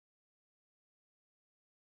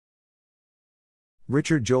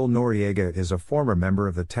Richard Joel Noriega is a former member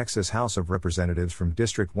of the Texas House of Representatives from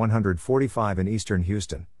District 145 in eastern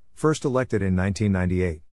Houston, first elected in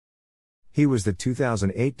 1998. He was the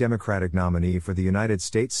 2008 Democratic nominee for the United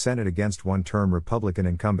States Senate against one-term Republican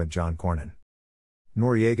incumbent John Cornyn.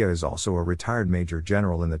 Noriega is also a retired Major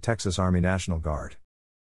General in the Texas Army National Guard.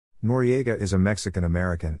 Noriega is a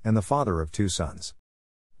Mexican-American and the father of 2 sons.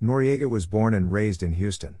 Noriega was born and raised in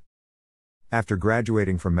Houston. After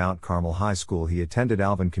graduating from Mount Carmel High School, he attended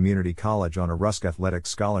Alvin Community College on a Rusk Athletics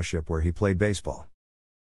scholarship where he played baseball.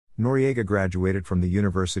 Noriega graduated from the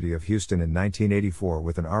University of Houston in 1984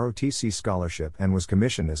 with an ROTC scholarship and was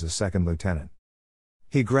commissioned as a second lieutenant.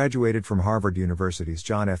 He graduated from Harvard University's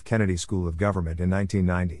John F. Kennedy School of Government in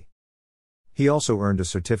 1990. He also earned a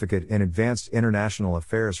certificate in Advanced International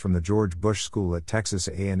Affairs from the George Bush School at Texas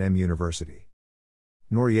A&M University.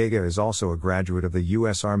 Noriega is also a graduate of the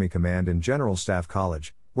U.S. Army Command and General Staff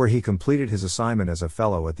College, where he completed his assignment as a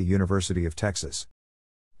fellow at the University of Texas.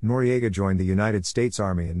 Noriega joined the United States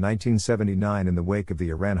Army in 1979 in the wake of the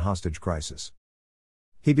Iran hostage crisis.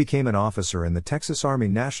 He became an officer in the Texas Army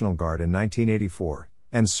National Guard in 1984,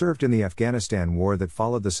 and served in the Afghanistan war that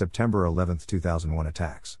followed the September 11, 2001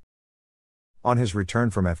 attacks. On his return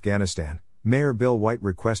from Afghanistan, Mayor Bill White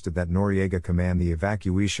requested that Noriega command the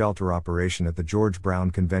evacuee shelter operation at the George Brown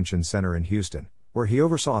Convention Center in Houston, where he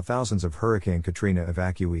oversaw thousands of Hurricane Katrina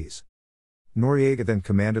evacuees. Noriega then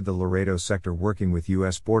commanded the Laredo sector working with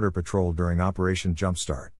U.S. Border Patrol during Operation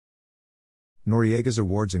Jumpstart. Noriega's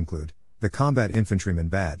awards include the Combat Infantryman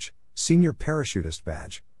Badge, Senior Parachutist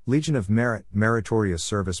Badge, Legion of Merit, Meritorious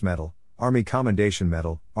Service Medal, Army Commendation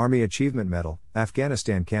Medal, Army Achievement Medal,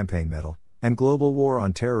 Afghanistan Campaign Medal, and Global War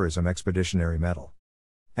on Terrorism Expeditionary Medal,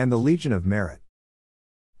 and the Legion of Merit.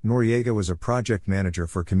 Noriega was a project manager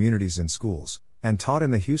for communities in schools, and taught in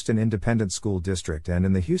the Houston Independent School District and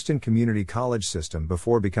in the Houston Community College system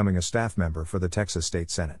before becoming a staff member for the Texas State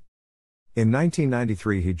Senate. In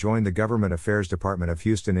 1993 he joined the Government Affairs Department of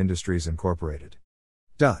Houston Industries Incorporated.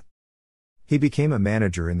 He became a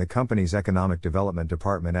manager in the company's Economic Development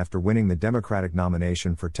Department after winning the Democratic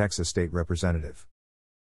nomination for Texas State Representative.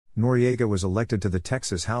 Noriega was elected to the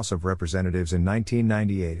Texas House of Representatives in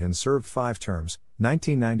 1998 and served 5 terms,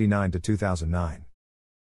 1999 to 2009.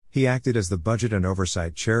 He acted as the Budget and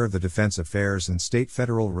Oversight Chair of the Defense Affairs and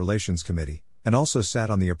State-Federal Relations Committee, and also sat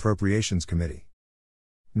on the Appropriations Committee.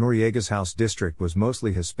 Noriega's House district was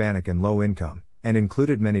mostly Hispanic and low income, and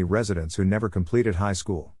included many residents who never completed high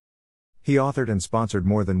school. He authored and sponsored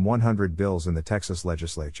more than 100 bills in the Texas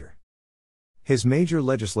legislature. His major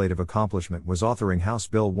legislative accomplishment was authoring House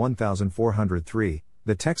Bill 1403,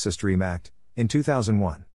 the Texas Dream Act, in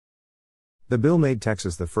 2001. The bill made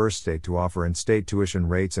Texas the first state to offer in-state tuition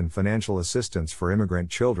rates and financial assistance for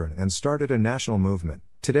immigrant children and started a national movement.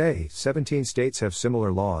 Today, 17 states have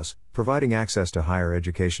similar laws, providing access to higher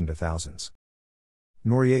education to thousands.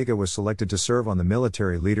 Noriega was selected to serve on the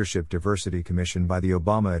Military Leadership Diversity Commission by the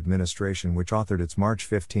Obama administration, which authored its March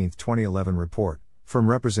 15, 2011 report, From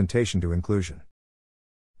Representation to Inclusion.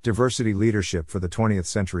 Diversity Leadership for the 20th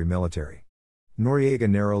Century Military. Noriega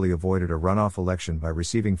narrowly avoided a runoff election by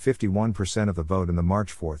receiving 51% of the vote in the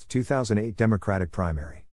March 4, 2008 Democratic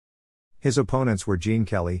primary. His opponents were Gene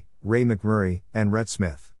Kelly, Ray McMurray, and Rhett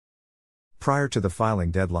Smith. Prior to the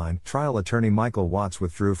filing deadline, trial attorney Michael Watts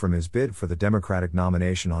withdrew from his bid for the Democratic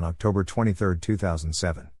nomination on October 23,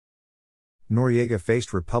 2007. Noriega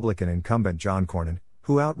faced Republican incumbent John Cornyn,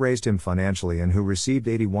 who outraised him financially and who received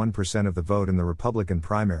 81% of the vote in the Republican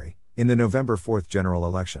primary, in the November 4 general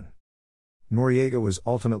election. Noriega was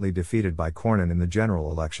ultimately defeated by Cornyn in the general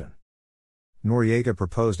election. Noriega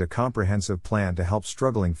proposed a comprehensive plan to help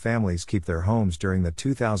struggling families keep their homes during the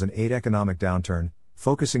 2008 economic downturn,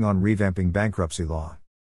 focusing on revamping bankruptcy law,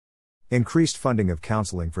 increased funding of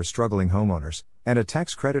counseling for struggling homeowners, and a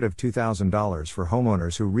tax credit of $2,000 for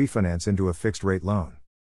homeowners who refinance into a fixed-rate loan.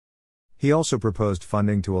 He also proposed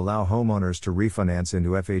funding to allow homeowners to refinance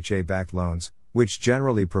into FHA-backed loans, which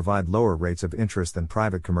generally provide lower rates of interest than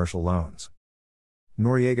private commercial loans.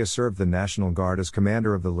 Noriega served the National Guard as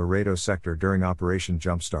commander of the Laredo sector during Operation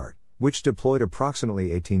Jumpstart, which deployed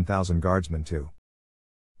approximately 18,000 guardsmen to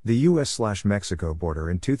the U.S.-Mexico border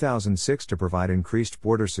in 2006 to provide increased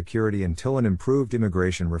border security until an improved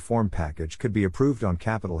immigration reform package could be approved on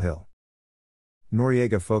Capitol Hill.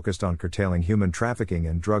 Noriega focused on curtailing human trafficking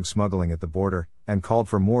and drug smuggling at the border, and called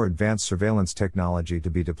for more advanced surveillance technology to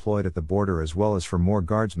be deployed at the border as well as for more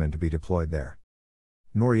guardsmen to be deployed there.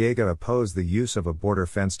 Noriega opposed the use of a border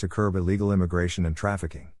fence to curb illegal immigration and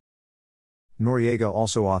trafficking. Noriega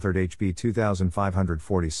also authored HB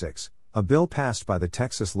 2546, a bill passed by the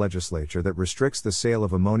Texas legislature that restricts the sale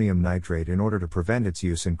of ammonium nitrate in order to prevent its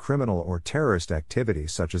use in criminal or terrorist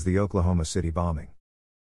activities such as the Oklahoma City bombing.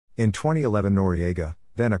 In 2011, Noriega,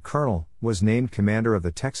 then a colonel, was named commander of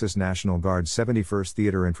the Texas National Guard's 71st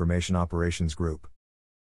Theater Information Operations Group.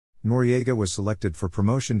 Noriega was selected for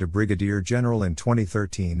promotion to brigadier general in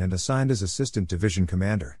 2013 and assigned as assistant division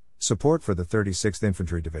commander, support for the 36th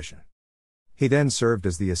Infantry Division. He then served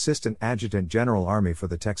as the assistant adjutant general Army for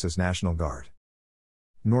the Texas National Guard.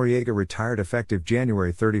 Noriega retired effective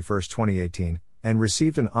January 31, 2018, and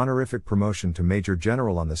received an honorific promotion to Major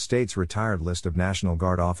General on the state's retired list of National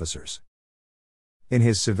Guard officers. In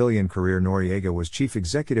his civilian career, Noriega was Chief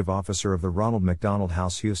Executive Officer of the Ronald McDonald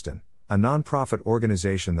House Houston, a nonprofit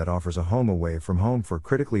organization that offers a home away from home for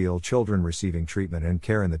critically ill children receiving treatment and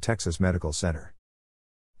care in the Texas Medical Center.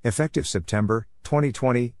 Effective September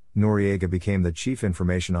 2020, Noriega became the Chief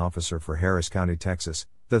Information Officer for Harris County, Texas,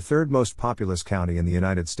 the third most populous county in the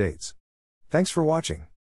United States. Thanks for watching.